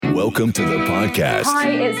Welcome to the podcast.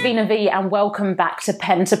 Hi, it's Vina V and welcome back to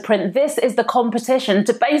Pen to Print. This is the competition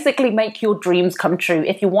to basically make your dreams come true.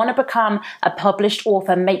 If you want to become a published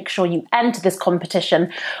author, make sure you enter this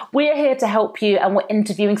competition. We're here to help you and we're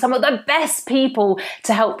interviewing some of the best people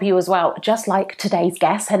to help you as well, just like today's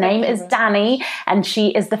guest. Her name is Danny and she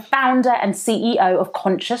is the founder and CEO of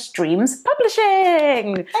Conscious Dreams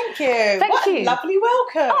Publishing. Thank you. Thank you. A lovely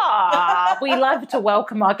welcome. We love to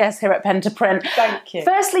welcome our guests here at Pen to Print. Thank you.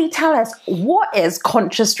 Firstly, tell us, what is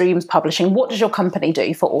Conscious Dreams Publishing? What does your company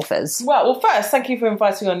do for authors? Well, first, thank you for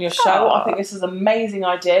inviting me on your show. I think this is an amazing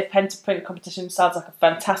idea. Pen to Print competition sounds like a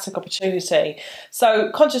fantastic opportunity.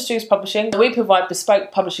 So, Conscious Dreams Publishing, we provide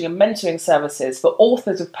bespoke publishing and mentoring services for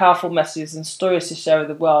authors with powerful messages and stories to share with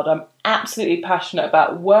the world. I'm absolutely passionate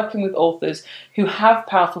about working with authors who have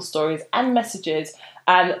powerful stories and messages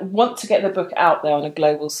and want to get the book out there on a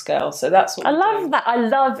global scale. So that's what I love that. I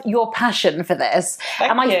love your passion for this.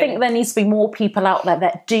 Thank I you. think there needs to be more people out there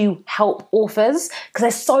that do help authors, because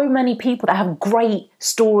there's so many people that have great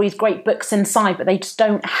stories, great books inside, but they just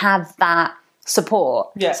don't have that support.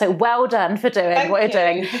 Yeah. So well done for doing what you're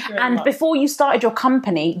doing. Thank you very And much. before you started your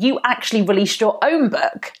company, you actually released your own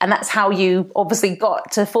book, and that's how you obviously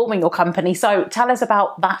got to forming your company. So tell us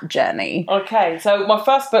about that journey. Okay, so my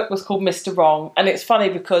first book was called Mr. Wrong, and it's funny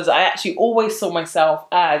because I actually always saw myself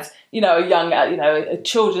as, a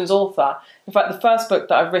children's author. In fact, the first book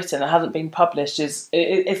that I've written that hasn't been published is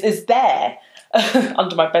there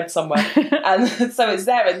under my bed somewhere, and so it's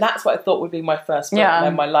there, and that's what I thought would be my first book and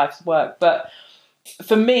then my life's work. But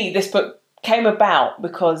for me, this book came about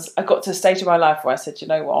because I got to a stage of my life where I said, you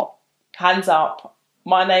know what, hands up.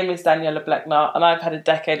 My name is Daniela Bleckner and I've had a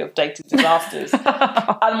decade of dating disasters.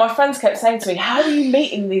 And my friends kept saying to me, how are you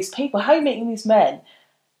meeting these people? How are you meeting these men?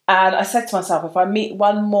 And I said to myself, if I meet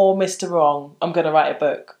one more Mr. Wrong, I'm going to write a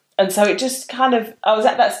book. And so it just kind of, I was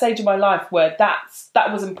at that stage of my life where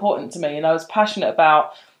that was important to me. And I was passionate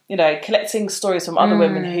about, collecting stories from other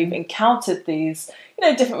women who've encountered these,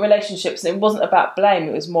 different relationships. And it wasn't about blame.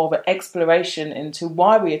 It was more of an exploration into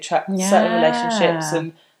why we attract certain relationships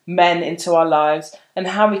and men into our lives and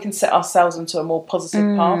how we can set ourselves into a more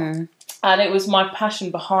positive path. And it was my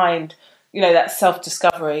passion behind, that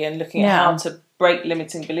self-discovery and looking at how to break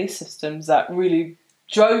limiting belief systems that really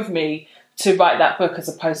drove me to write that book as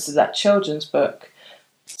opposed to that children's book.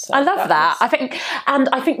 So I love that. I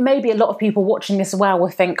think maybe a lot of people watching this as well will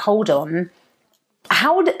think, hold on,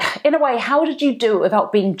 how did you do it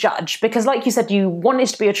without being judged? Because like you said, you wanted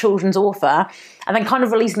to be a children's author and then kind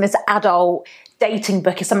of releasing this adult dating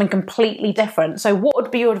book is something completely different. So what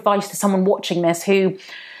would be your advice to someone watching this who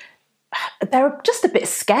they're just a bit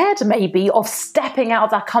scared maybe of stepping out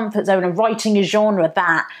of their comfort zone and writing a genre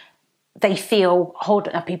that they feel, hold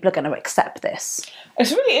on, people are going to accept this?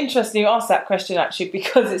 It's really interesting you asked that question, actually,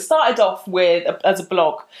 because it started off as a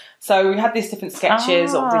blog. So we had these different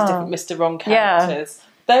sketches of these different Mr. Wrong characters. Yeah.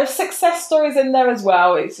 There are success stories in there as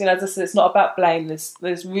well. It's, as I said, it's not about blame.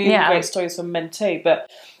 There's really great stories from men too.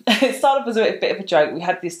 But it started as a bit of a joke. We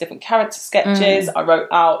had these different character sketches. I wrote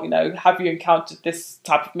out, have you encountered this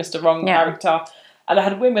type of Mr. Wrong character? And I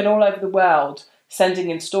had women all over the world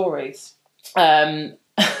sending in stories.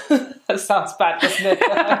 That sounds bad, doesn't it?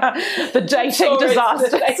 The dating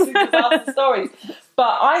disaster stories.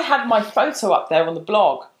 But I had my photo up there on the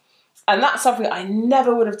blog, and that's something I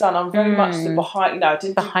never would have done. I'm very much behind. I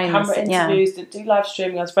didn't do camera interviews, didn't do live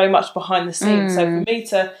streaming. I was very much behind the scenes. So for me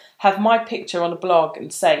to have my picture on a blog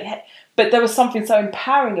and say, hey, but there was something so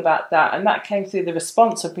empowering about that, and that came through the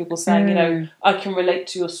response of people saying, I can relate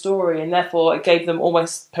to your story, and therefore it gave them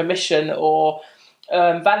almost permission or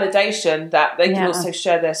validation that they can also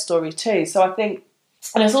share their story too. So I think,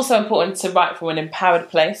 and it's also important to write from an empowered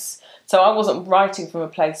place. So I wasn't writing from a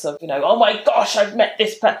place of, oh my gosh, I've met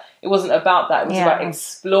this person. It wasn't about that. It was about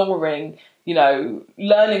exploring,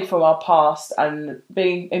 learning from our past and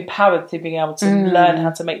being empowered to being able to learn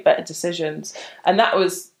how to make better decisions. And that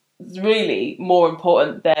was really more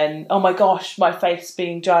important than, oh my gosh, my faith's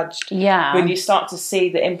being judged. When you start to see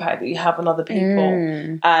the impact that you have on other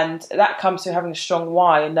people. And that comes through having a strong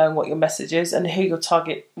why and knowing what your message is and who your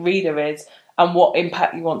target reader is and what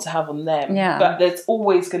impact you want to have on them. But there's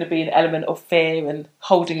always going to be an element of fear and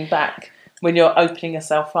holding back when you're opening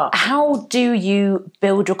yourself up. How do you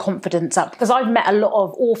build your confidence up? Because I've met a lot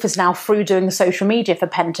of authors now through doing social media for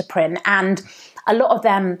Pen to Print, and a lot of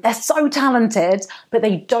them, they're so talented, but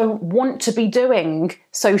they don't want to be doing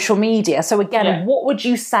social media. So again, what would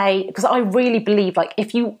you say? Because I really believe, like,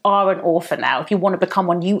 if you are an author now, if you want to become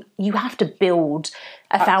one, you have to build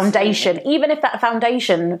a foundation. Even if that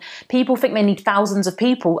foundation, people think they need thousands of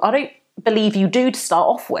people. believe you do to start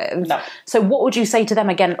off with. No. So what would you say to them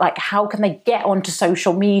again? Like, how can they get onto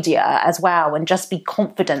social media as well and just be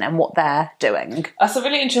confident in what they're doing? That's a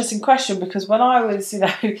really interesting question, because when I was,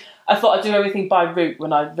 I thought I'd do everything by route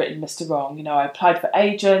when I'd written Mr. Wrong. I applied for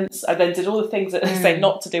agents. I then did all the things that they say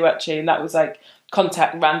not to do, actually. And that was like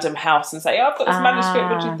contact Random House and say, I've got this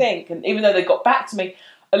manuscript, what do you think? And even though they got back to me,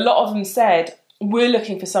 a lot of them said, we're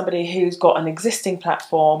looking for somebody who's got an existing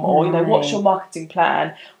platform, or, what's your marketing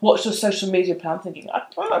plan? What's your social media plan? I'm thinking, I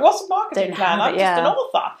don't know, what's a marketing plan? I'm just an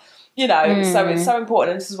author. So it's so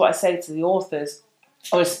important. And this is what I say to the authors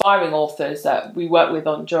or aspiring authors that we work with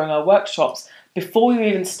during our workshops. Before you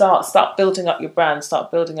even start building up your brand, start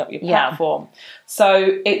building up your platform.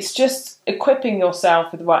 So it's just equipping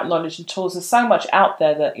yourself with the right knowledge and tools. There's so much out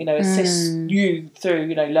there that, assists you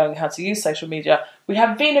through, learning how to use social media. We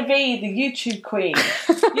have Vina V, the YouTube queen.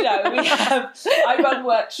 I run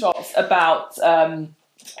workshops about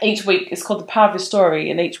each week. It's called The Power of Your Story,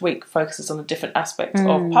 and each week focuses on a different aspect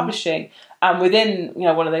of publishing. And within,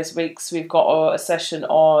 one of those weeks, we've got a session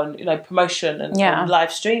on, promotion and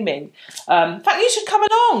live streaming. In fact, you should come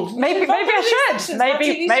along. Maybe I should.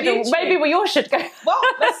 Maybe we all should go. Well,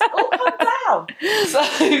 let's all come down. So,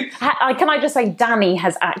 can I just say, Danny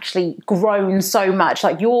has actually grown so much.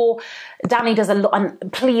 Like Danny does a lot.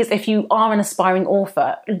 And please, if you are an aspiring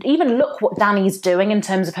author, even look what Danny's doing in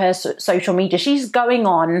terms of her social media. She's going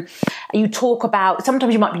on. You talk about.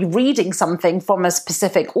 Sometimes you might be reading something from a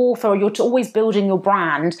specific author, or you're always building your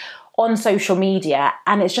brand on social media,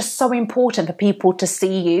 and it's just so important for people to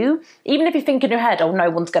see you. Even if you think in your head, oh, no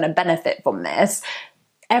one's going to benefit from this,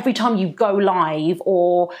 every time you go live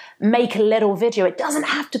or make a little video, it doesn't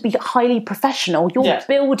have to be highly professional. You're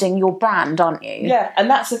building your brand, aren't you? Yeah, and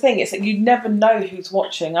that's the thing. It's that you never know who's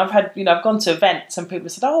watching. I've had, I've gone to events and people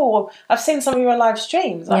said, oh, well, I've seen some of your live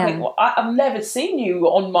streams. I think, well, I've never seen you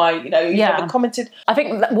on my, you've never commented. I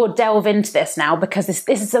think that we'll delve into this now, because this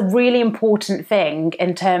is a really important thing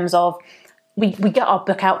in terms of we get our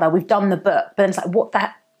book out there, we've done the book, but then it's like, what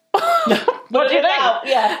do you think?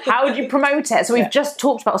 Yeah. How would you promote it? So we've just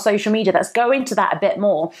talked about social media. Let's go into that a bit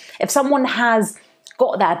more. If someone has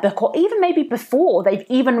got their book, or even maybe before they've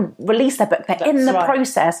even released their book, they're in the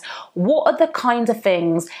process, what are the kinds of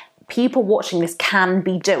things people watching this can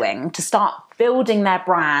be doing to start building their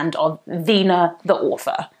brand of Vina the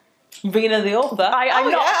author? Vina the author?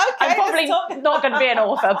 I'm probably not going to be an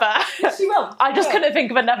author, but she will. I just couldn't think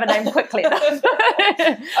of another name quickly enough.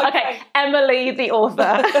 Okay, Emily the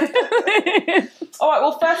author. All right,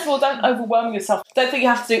 well, first of all, don't overwhelm yourself. Don't think you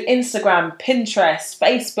have to do Instagram, Pinterest,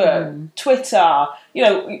 Facebook, Twitter.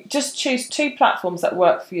 Just choose 2 platforms that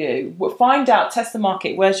work for you. Find out, test the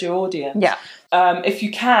market, where's your audience? Yeah. If you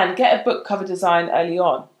can, get a book cover design early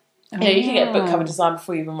on. You can get a book cover design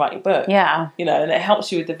before you even write your book. Yeah. And it helps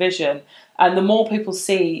you with the vision. And the more people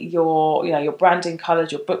see your branding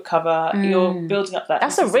colours, your book cover, you're building up that.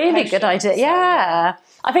 That's a really good idea. Yeah.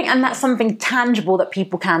 I think, and that's something tangible that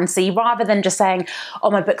people can see, rather than just saying,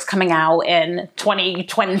 oh, my book's coming out in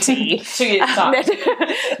 2020. 2 years time.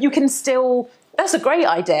 You can still... That's a great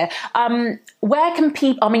idea. Where can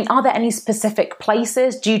people, are there any specific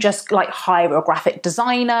places? Do you just hire a graphic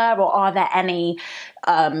designer, or are there any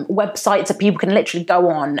websites that people can literally go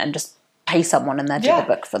on and just pay someone and they'll do the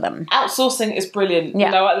book for them? Outsourcing is brilliant.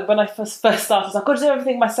 Yeah. When I first started, I was like, I've got to do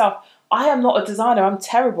everything myself. I am not a designer. I'm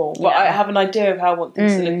terrible. But I have an idea of how I want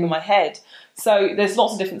things to look in my head. So there's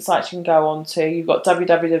lots of different sites you can go on to. You've got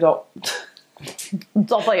www.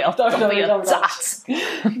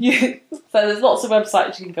 So there's lots of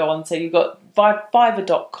websites you can go on to. You've got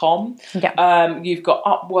Fiverr.com. You've got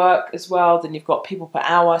Upwork as well. Then you've got People Per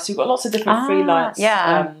Hour. So you've got lots of different freelance.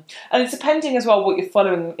 And it's depending as well what your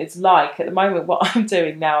following is like. At the moment, what I'm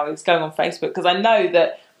doing now is going on Facebook, because I know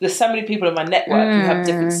that there's so many people in my network who have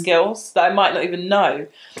different skills that I might not even know.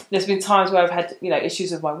 There's been times where I've had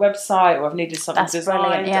issues with my website, or I've needed something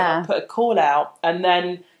designed, and I put a call out, and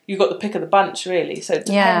then you've got the pick of the bunch, really. So it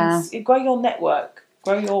depends. Grow your network.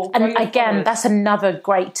 And again, followers. That's another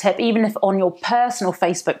great tip. Even if on your personal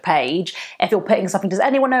Facebook page, if you're putting something, does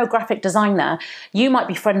anyone know a graphic designer? You might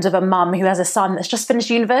be friends with a mum who has a son that's just finished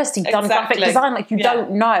university, done graphic design. You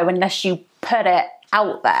don't know unless you put it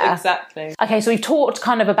out there. Exactly. Okay, so we've talked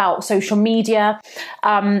kind of about social media,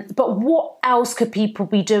 but what else could people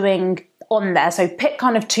be doing on there? So pick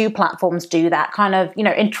kind of 2 platforms, do that, kind of,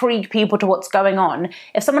 intrigue people to what's going on.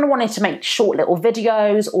 If someone wanted to make short little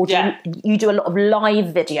videos, or you do a lot of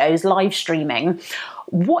live videos, live streaming,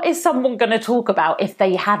 what is someone going to talk about if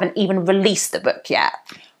they haven't even released the book yet?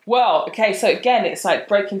 Well, okay, so again, it's like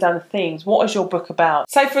breaking down the themes. What is your book about?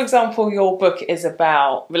 Say, for example, your book is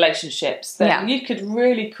about relationships. Then you could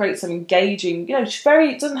really create some engaging,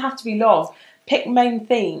 it doesn't have to be long. Pick main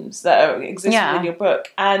themes that are existing in your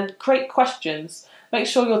book and create questions. Make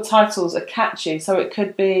sure your titles are catchy. So it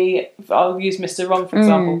could be, I'll use Mr. Wrong, for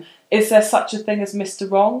example. Is there such a thing as Mr.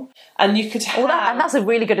 Wrong? And you could have... and that's a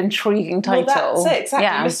really good, intriguing title. Well, that's it, exactly.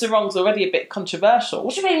 Yeah. Mr. Wrong's already a bit controversial.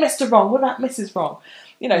 What do you mean, Mr. Wrong? What about Mrs. Wrong?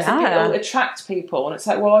 So it'll attract people. And it's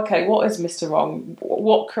like, well, okay, what is Mr. Wrong?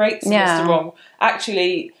 What creates Mr. Wrong?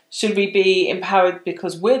 Actually, should we be empowered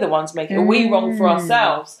because we're the ones making it? Are we wrong for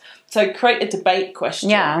ourselves? So create a debate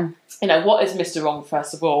question. Yeah. What is Mr. Wrong,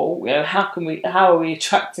 first of all? How are we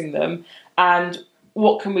attracting them? And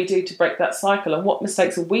what can we do to break that cycle? And what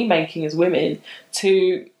mistakes are we making as women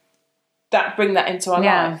to bring that into our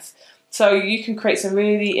lives? So you can create some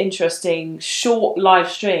really interesting short live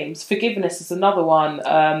streams. Forgiveness is another one.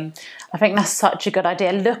 I think that's such a good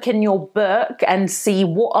idea. Look in your book and see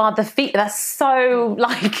what are the That's so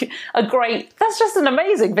that's just an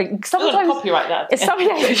amazing thing. Sometimes copyright that.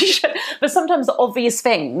 But sometimes the obvious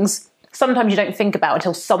things, sometimes you don't think about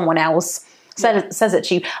until someone else says it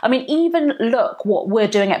to you. I mean, even look what we're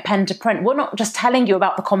doing at Pen to Print. We're not just telling you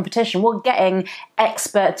about the competition. We're getting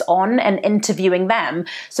experts on and interviewing them.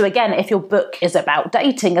 So again, if your book is about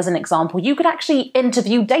dating, as an example, you could actually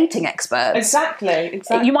interview dating experts. Exactly.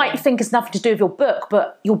 You might think it's nothing to do with your book,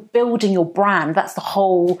 but you're building your brand. That's the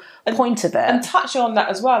whole point of it. And touch on that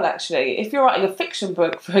as well, actually. If you're writing a fiction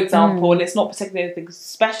book, for example, and it's not particularly anything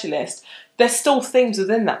specialist, there's still themes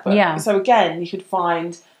within that book. Yeah. So again, you could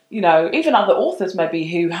find... even other authors maybe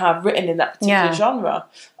who have written in that particular genre.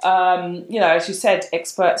 As you said,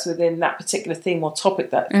 experts within that particular theme or topic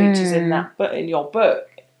that features in your book,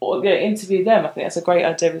 or interview them. I think that's a great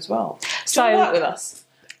idea as well. So work with us.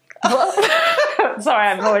 Sorry,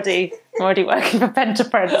 I'm already working for Pen to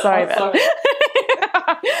Print. Sorry.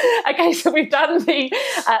 Okay, so we've done the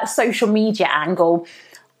social media angle.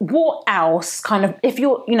 What else if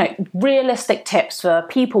you're, realistic tips for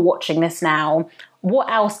people watching this now,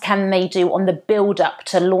 what else can they do on the build-up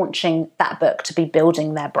to launching that book, to be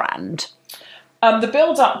building their brand? The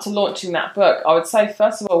build-up to launching that book, I would say,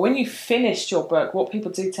 first of all, when you finished your book, what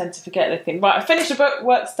people do tend to forget, they think, right, I finished a book,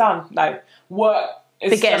 work's done. No, work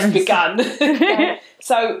is just begun.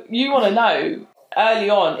 So you want to know,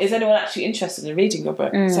 early on, is anyone actually interested in reading your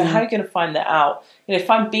book? So how are you going to find that out?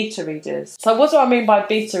 Find beta readers. So what do I mean by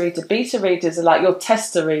beta reader? Beta readers are like your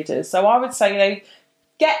tester readers. So I would say,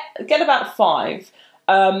 get about 5,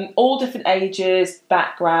 all different ages,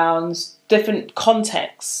 backgrounds, different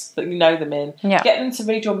contexts that you know them in. Yeah. Get them to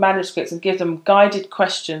read your manuscripts and give them guided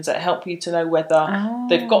questions that help you to know whether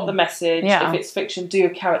they've got the message. Yeah. If it's fiction, do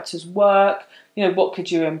your characters work? What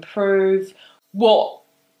could you improve?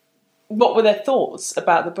 What were their thoughts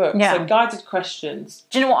about the book? Yeah. So guided questions.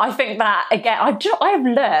 Do you know what? I think that, again, I have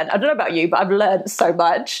learned, I don't know about you, but I've learned so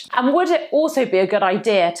much. And would it also be a good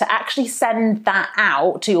idea to actually send that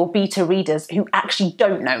out to your beta readers who actually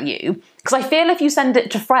don't know you? Because I feel if you send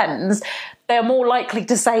it to friends, they're more likely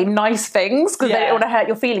to say nice things because they don't want to hurt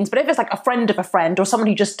your feelings. But if it's like a friend of a friend or someone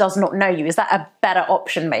who just does not know you, is that a better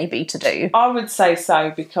option maybe to do? I would say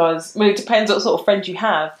so, because it depends what sort of friend you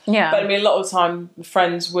have. Yeah. But a lot of the time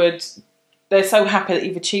friends they're so happy that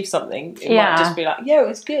you've achieved something. It might just be like, it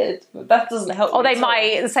was good. But that doesn't help. Or they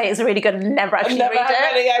might say it's really good and never actually read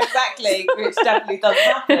it. Yeah, exactly, which definitely does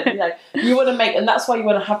happen. You want to make, and that's why you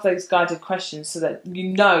want to have those guided questions so that you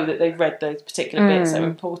know that they've read those particular bits that are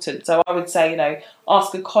important. So I would say,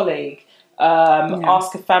 ask a colleague,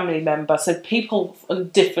 ask a family member, so people in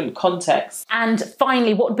different contexts. And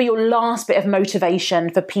finally, what would be your last bit of motivation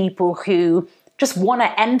for people who just want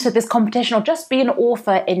to enter this competition or just be an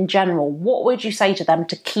author in general? What would you say to them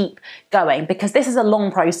to keep going? Because this is a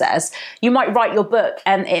long process. You might write your book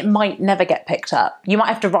and it might never get picked up. You might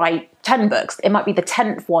have to write 10 books. It might be the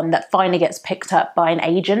 10th one that finally gets picked up by an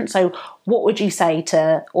agent. So what would you say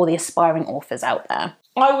to all the aspiring authors out there?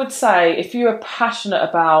 I would say, if you are passionate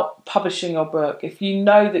about publishing your book, if you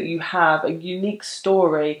know that you have a unique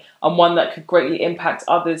story and one that could greatly impact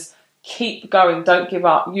others, keep going, don't give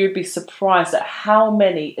up. You'd be surprised at how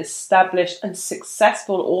many established and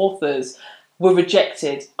successful authors were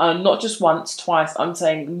rejected. Not just once, twice, I'm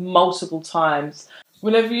saying multiple times.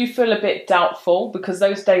 Whenever you feel a bit doubtful, because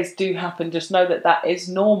those days do happen, just know that is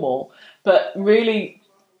normal. But really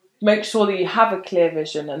make sure that you have a clear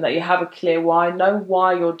vision and that you have a clear why. Know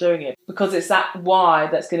why you're doing it, because it's that why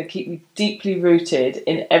that's going to keep you deeply rooted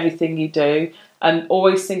in everything you do. And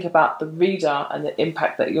always think about the reader and the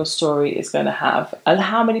impact that your story is going to have, and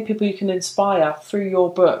how many people you can inspire through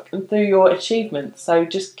your book and through your achievements. So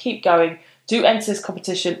just keep going. Do enter this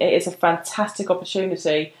competition. It is a fantastic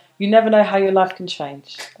opportunity. You never know how your life can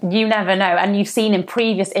change. You never know. And you've seen in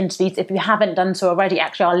previous interviews, if you haven't done so already,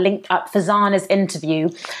 actually I'll link up Fazana's interview.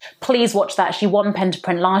 Please watch that. She won Pen to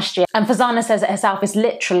Print last year. And Fazana says it herself, it's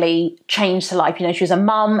literally changed her life. You know, she was a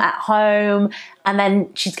mum at home, and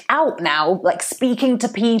then she's out now, like speaking to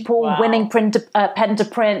people, winning Pen to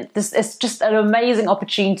Print. This is just an amazing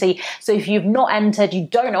opportunity. So if you've not entered, you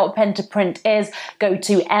don't know what Pen to Print is, go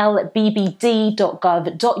to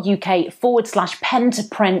lbbd.gov.uk/pen to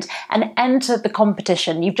print and enter the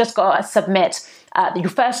competition. You've just got to submit your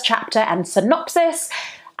first chapter and synopsis,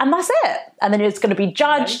 and that's it. And then it's going to be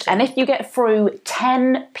judged. And if you get through,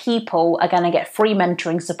 10 people are going to get free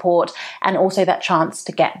mentoring support and also that chance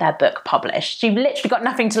to get their book published. You've literally got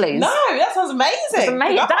nothing to lose. No, that sounds amazing. It's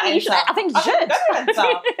amazing. Danny, I think you should.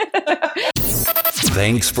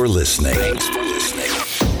 Thanks for listening.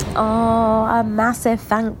 Oh, a massive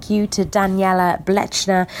thank you to Daniela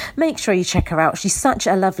Blechner. Make sure you check her out. She's such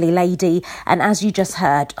a lovely lady. And as you just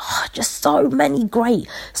heard, just so many great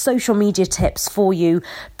social media tips for you.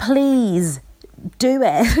 Please do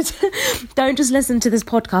it. Don't just listen to this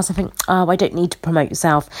podcast and think, I don't need to promote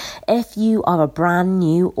yourself. If you are a brand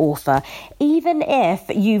new author, even if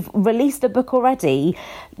you've released a book already,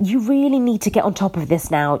 you really need to get on top of this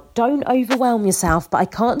now. Don't overwhelm yourself, but I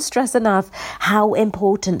can't stress enough how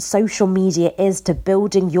important social media is to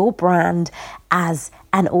building your brand as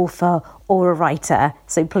an author or a writer.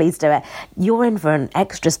 So please do it. You're in for an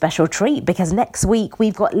extra special treat, because next week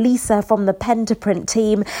we've got Lisa from the Pen to Print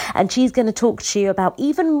team, and she's going to talk to you about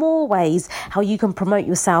even more ways how you can promote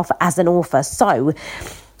yourself as an author. So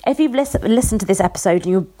if you've listened to this episode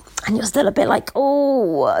and you're still a bit like,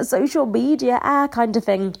 social media, kind of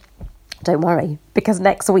thing, don't worry, because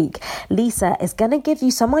next week Lisa is going to give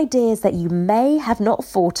you some ideas that you may have not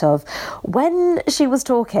thought of. When she was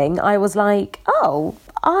talking, I was like,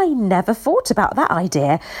 I never thought about that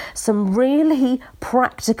idea. Some really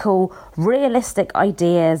practical, realistic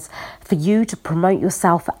ideas for you to promote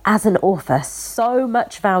yourself as an author. So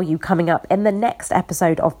much value coming up in the next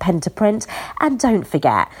episode of Pen to Print. And don't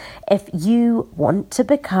forget, if you want to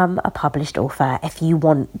become a published author, if you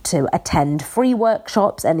want to attend free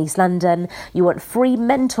workshops in East London, you want free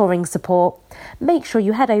mentoring support, make sure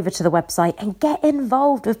you head over to the website and get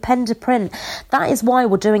involved with Pen to Print. That is why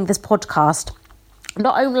we're doing this podcast.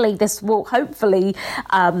 Not only this will hopefully,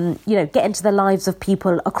 get into the lives of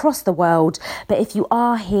people across the world, but if you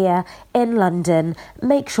are here in London,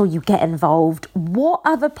 make sure you get involved. What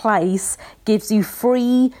other place gives you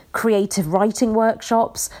free creative writing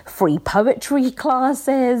workshops, free poetry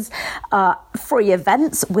classes, free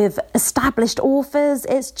events with established authors?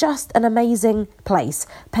 It's just an amazing place.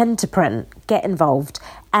 Pen to Print. Get involved.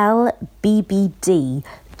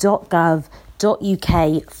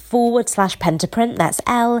 lbbd.gov.uk/pen to print. That's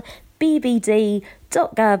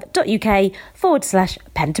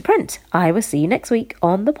lbbd.gov.uk/pen to print. I will see you next week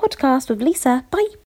on the podcast with Lisa. Bye.